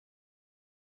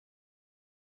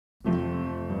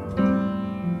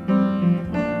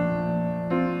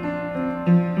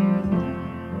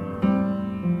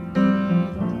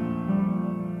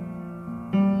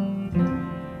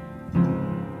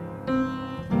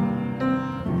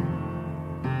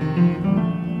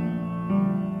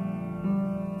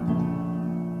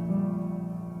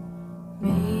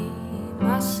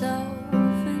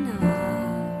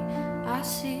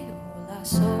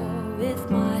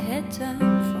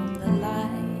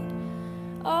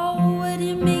would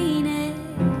you mean it?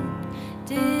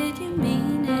 Did you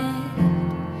mean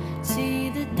it? See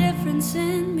the difference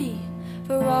in me,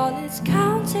 for all it's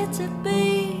counted to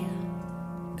be.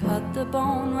 Cut the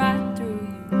bone right through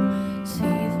you,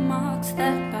 see the marks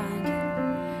that bind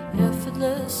you,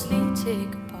 effortlessly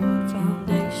take apart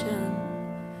foundation.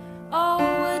 Oh,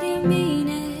 would you mean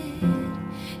it?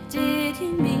 Did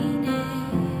you mean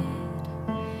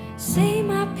it? See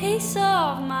my peace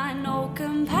of mind, no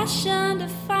compassion to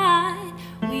find.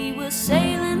 We were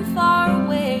sailing far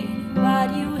away,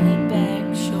 why'd you head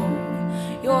back shore?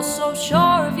 You're so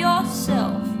sure of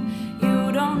yourself,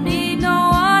 you don't need no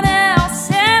one else.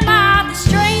 Am I the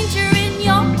stranger in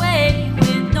your way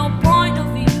with no point of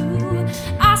view?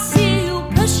 I see you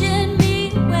pushing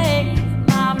me away,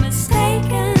 my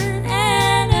mistaken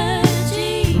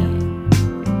energy.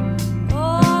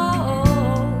 Oh,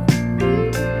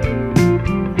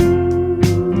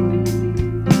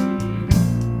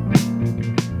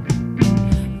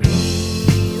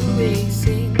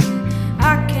 reerasing,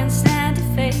 I can't stand to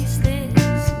face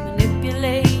this,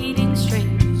 manipulating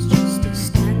strangers just to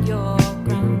stand your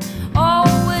ground. Oh,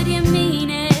 would you mean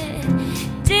it?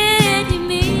 Did you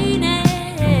mean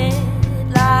it?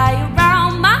 Lie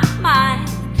around my mind,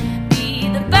 be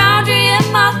the boundary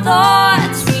in my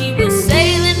thoughts. We were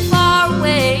sailing far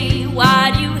away,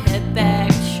 why'd you head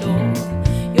back shore?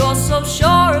 You're so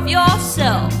sure of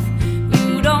yourself,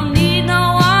 you don't need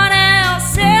no one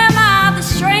else. Am I the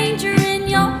stranger in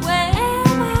your way?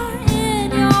 Am I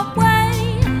in your way?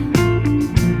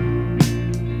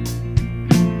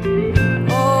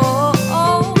 Oh,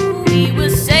 oh, we were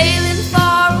sailing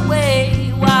far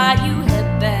away, why'd you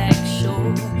head back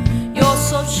shore? You're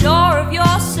so sure of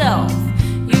yourself,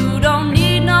 you don't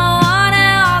need no one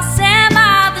else. Am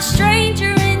I the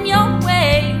stranger in your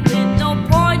way with no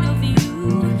point of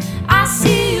view? I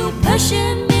see you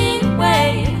pushing me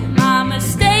away, my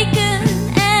mistaken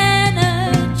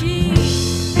energy,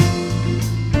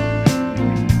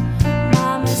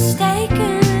 my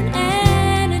mistaken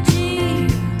energy.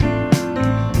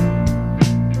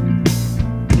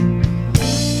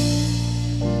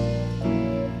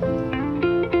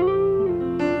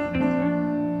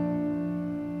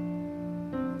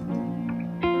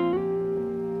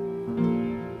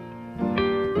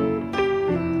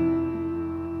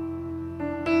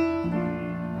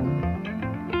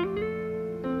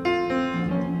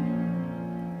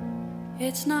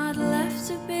 It's not left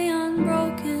to be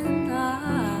unbroken.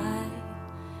 I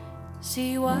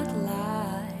see what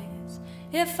lies.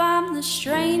 If I'm the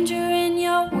stranger in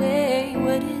your way,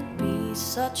 would it be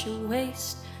such a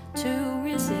waste to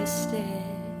resist it?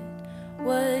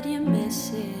 Would you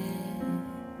miss it?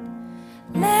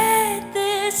 Let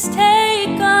this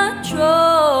take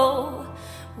control.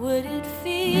 Would it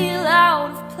feel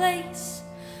out of place?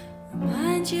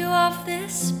 Remind you of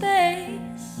this space?